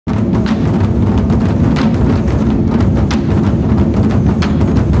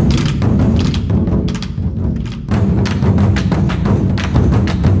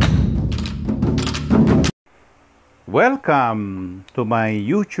Welcome to my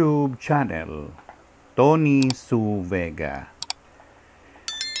YouTube channel, Tony Suvega,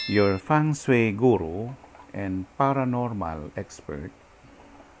 your Feng Shui guru and paranormal expert.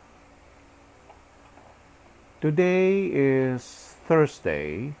 Today is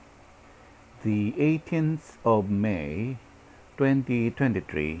Thursday, the 18th of May,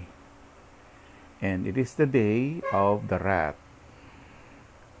 2023, and it is the day of the rat.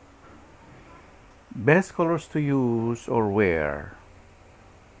 Best colors to use or wear: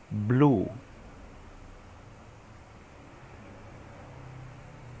 blue,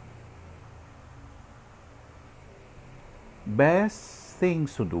 best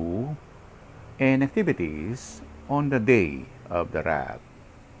things to do and activities on the day of the rat.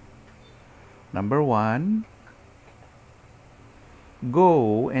 Number 1,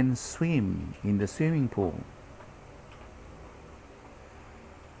 go and swim in the swimming pool.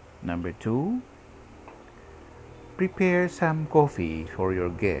 Number 2, prepare some coffee for your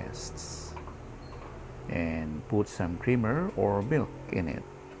guests and put some creamer or milk in it.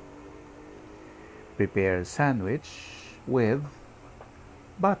 Prepare a sandwich with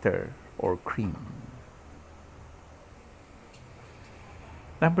butter or cream.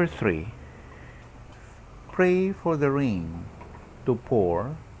 Number 3, pray for the rain to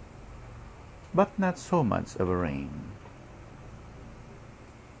pour, but not so much of a rain.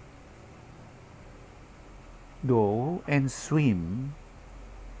 Go and swim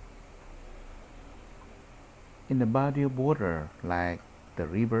in a body of water like the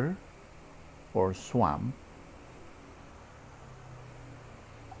river or swamp,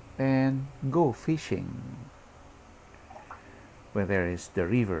 and go fishing where there is the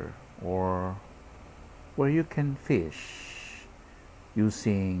river or where you can fish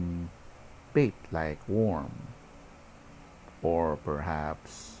using bait like worm or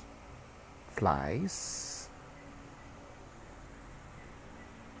perhaps flies